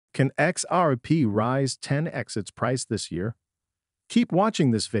Can XRP rise 10x its price this year? Keep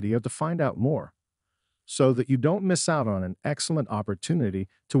watching this video to find out more, so that you don't miss out on an excellent opportunity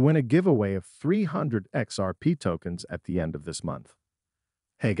to win a giveaway of 300 XRP tokens at the end of this month.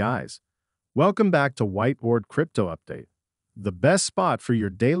 Hey guys, welcome back to Whiteboard Crypto Update, the best spot for your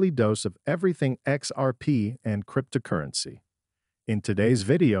daily dose of everything XRP and cryptocurrency. In today's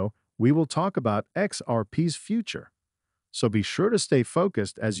video, we will talk about XRP's future. So be sure to stay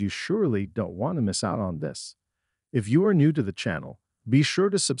focused, as you surely don't want to miss out on this. If you are new to the channel, be sure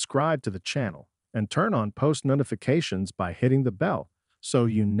to subscribe to the channel and turn on post notifications by hitting the bell so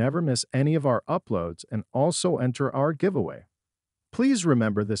you never miss any of our uploads, and also enter our giveaway. Please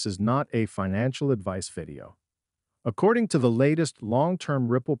remember, this is not a financial advice video. According to the latest long-term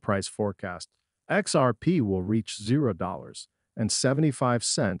Ripple price forecast, XRP will reach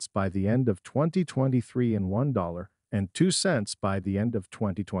 $0.75 by the end of 2023 and $1.02 by the end of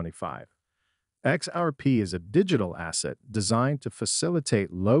 2025. XRP is a digital asset designed to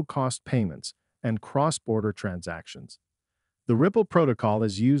facilitate low-cost payments and cross-border transactions. The Ripple protocol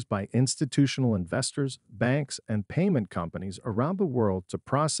is used by institutional investors, banks, and payment companies around the world to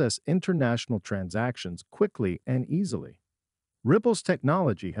process international transactions quickly and easily. Ripple's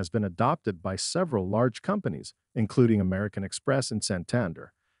technology has been adopted by several large companies, including American Express and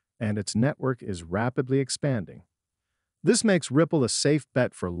Santander, and its network is rapidly expanding. This makes Ripple a safe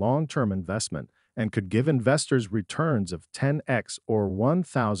bet for long-term investment and could give investors returns of 10x or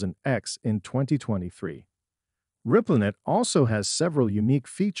 1000x in 2023. RippleNet also has several unique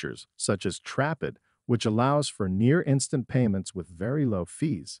features, such as Trapid, which allows for near-instant payments with very low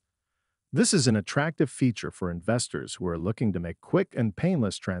fees. This is an attractive feature for investors who are looking to make quick and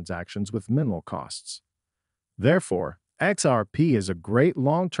painless transactions with minimal costs. Therefore, XRP is a great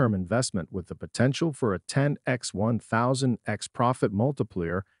long-term investment with the potential for a 10x 1000x profit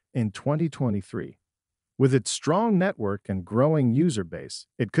multiplier in 2023. With its strong network and growing user base,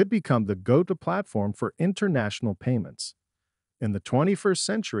 it could become the go-to platform for international payments. In the 21st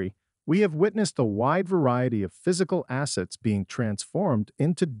century, we have witnessed a wide variety of physical assets being transformed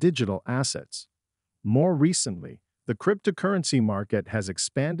into digital assets. More recently, the cryptocurrency market has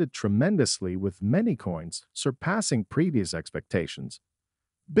expanded tremendously, with many coins surpassing previous expectations.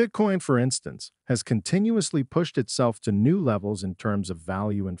 Bitcoin, for instance, has continuously pushed itself to new levels in terms of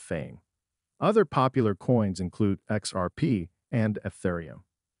value and fame. Other popular coins include XRP and Ethereum.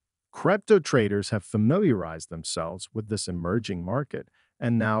 Crypto traders have familiarized themselves with this emerging market,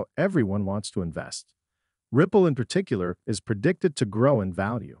 and now everyone wants to invest. Ripple, in particular, is predicted to grow in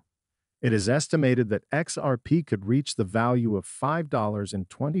value. It is estimated that XRP could reach the value of $5 in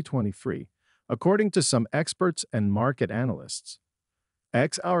 2023, according to some experts and market analysts.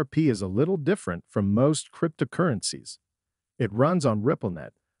 XRP is a little different from most cryptocurrencies. It runs on RippleNet,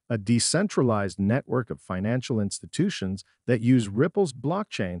 a decentralized network of financial institutions that use Ripple's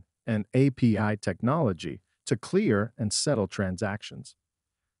blockchain and API technology to clear and settle transactions.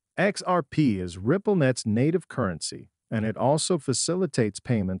 XRP is RippleNet's native currency, and it also facilitates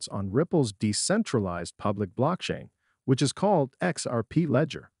payments on Ripple's decentralized public blockchain, which is called XRP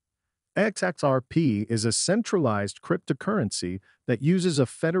Ledger. XRP is a centralized cryptocurrency that uses a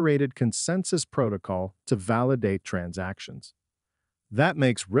federated consensus protocol to validate transactions. That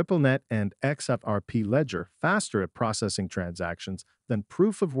makes RippleNet and XRP Ledger faster at processing transactions than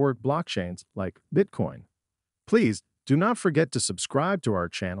proof-of-work blockchains like Bitcoin. Please do not forget to subscribe to our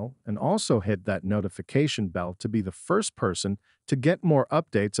channel and also hit that notification bell to be the first person to get more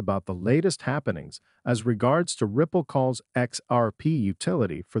updates about the latest happenings as regards to Ripple calls XRP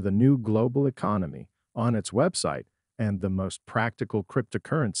utility for the new global economy on its website and the most practical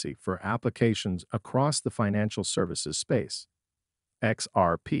cryptocurrency for applications across the financial services space.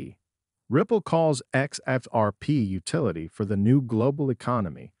 XRP. Ripple calls XRP utility for the new global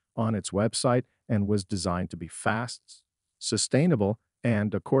economy on its website and was designed to be fast, sustainable,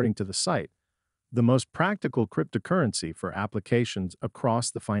 and, according to the site, the most practical cryptocurrency for applications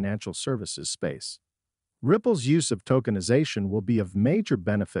across the financial services space. Ripple's use of tokenization will be of major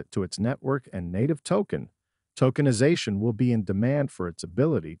benefit to its network and native token. Tokenization will be in demand for its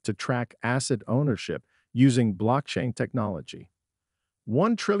ability to track asset ownership using blockchain technology.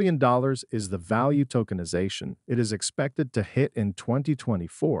 $1 trillion is the value tokenization it is expected to hit in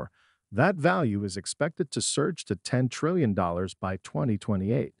 2024. That value is expected to surge to $10 trillion by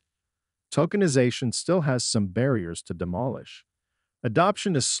 2028. Tokenization still has some barriers to demolish.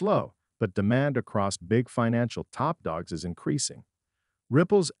 Adoption is slow, but demand across big financial top dogs is increasing.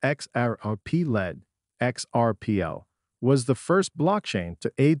 Ripple's XRP-led XRPL was the first blockchain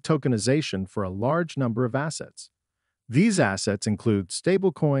to aid tokenization for a large number of assets. These assets include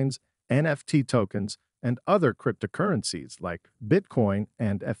stablecoins, NFT tokens, and other cryptocurrencies like Bitcoin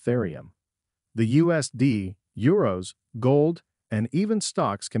and Ethereum. The USD, euros, gold, and even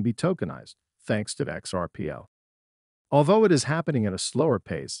stocks can be tokenized, thanks to XRPL. Although it is happening at a slower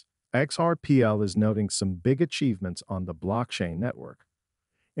pace, XRPL is noting some big achievements on the blockchain network.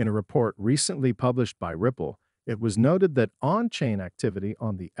 In a report recently published by Ripple, it was noted that on-chain activity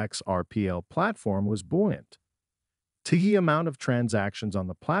on the XRPL platform was buoyant. The amount of transactions on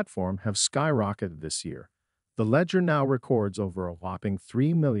the platform have skyrocketed this year. The ledger now records over a whopping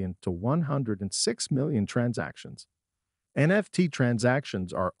 3 million to 106 million transactions. NFT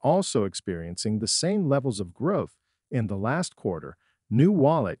transactions are also experiencing the same levels of growth. In the last quarter, new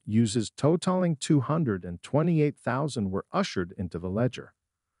wallet uses totaling 228,000 were ushered into the ledger.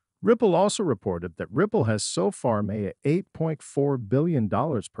 Ripple also reported that Ripple has so far made an $8.4 billion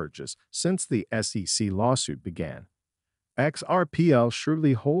purchase since the SEC lawsuit began. XRPL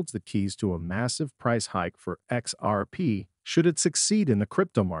surely holds the keys to a massive price hike for XRP should it succeed in the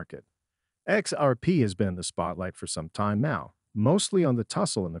crypto market. XRP has been in the spotlight for some time now, mostly on the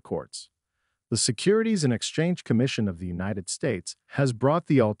tussle in the courts. The Securities and Exchange Commission of the United States has brought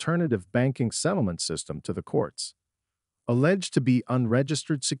the alternative banking settlement system to the courts. Alleged to be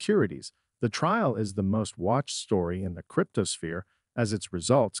unregistered securities, the trial is the most watched story in the cryptosphere as its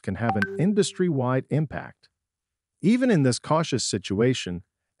results can have an industry-wide impact. Even in this cautious situation,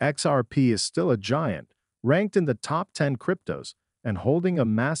 XRP is still a giant, ranked in the top 10 cryptos and holding a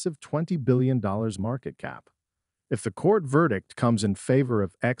massive $20 billion market cap. If the court verdict comes in favor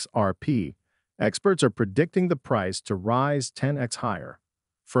of XRP, experts are predicting the price to rise 10x higher.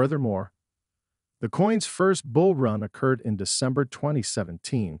 Furthermore, the coin's first bull run occurred in December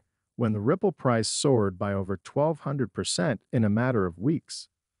 2017, when the Ripple price soared by over 1,200% in a matter of weeks.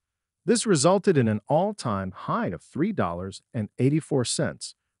 This resulted in an all-time high of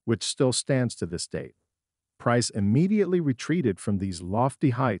 $3.84, which still stands to this date. Price immediately retreated from these lofty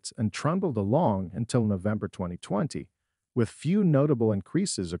heights and trundled along until November 2020, with few notable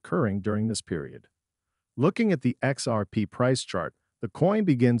increases occurring during this period. Looking at the XRP price chart, the coin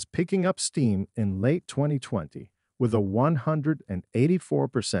begins picking up steam in late 2020, with a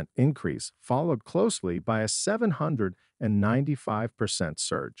 184% increase followed closely by a 795%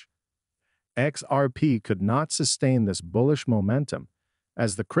 surge. XRP could not sustain this bullish momentum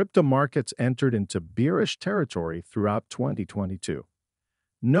as the crypto markets entered into bearish territory throughout 2022.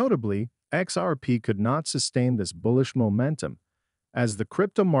 Notably, XRP could not sustain this bullish momentum as the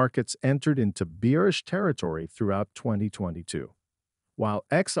crypto markets entered into bearish territory throughout 2022. While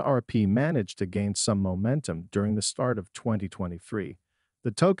XRP managed to gain some momentum during the start of 2023,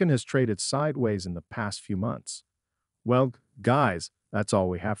 the token has traded sideways in the past few months. Well, guys, that's all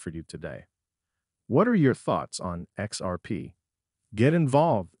we have for you today. What are your thoughts on XRP? Get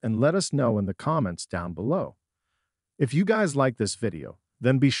involved and let us know in the comments down below. If you guys like this video,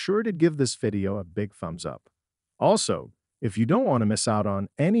 then be sure to give this video a big thumbs up. Also, if you don't want to miss out on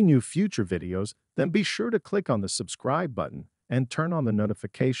any new future videos, then be sure to click on the subscribe button and turn on the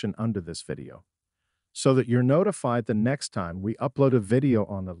notification under this video, so that you're notified the next time we upload a video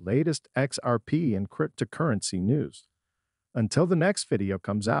on the latest XRP and cryptocurrency news. Until the next video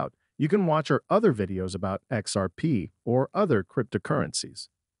comes out, you can watch our other videos about XRP or other cryptocurrencies.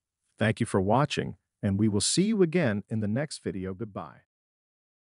 Thank you for watching, and we will see you again in the next video. Goodbye.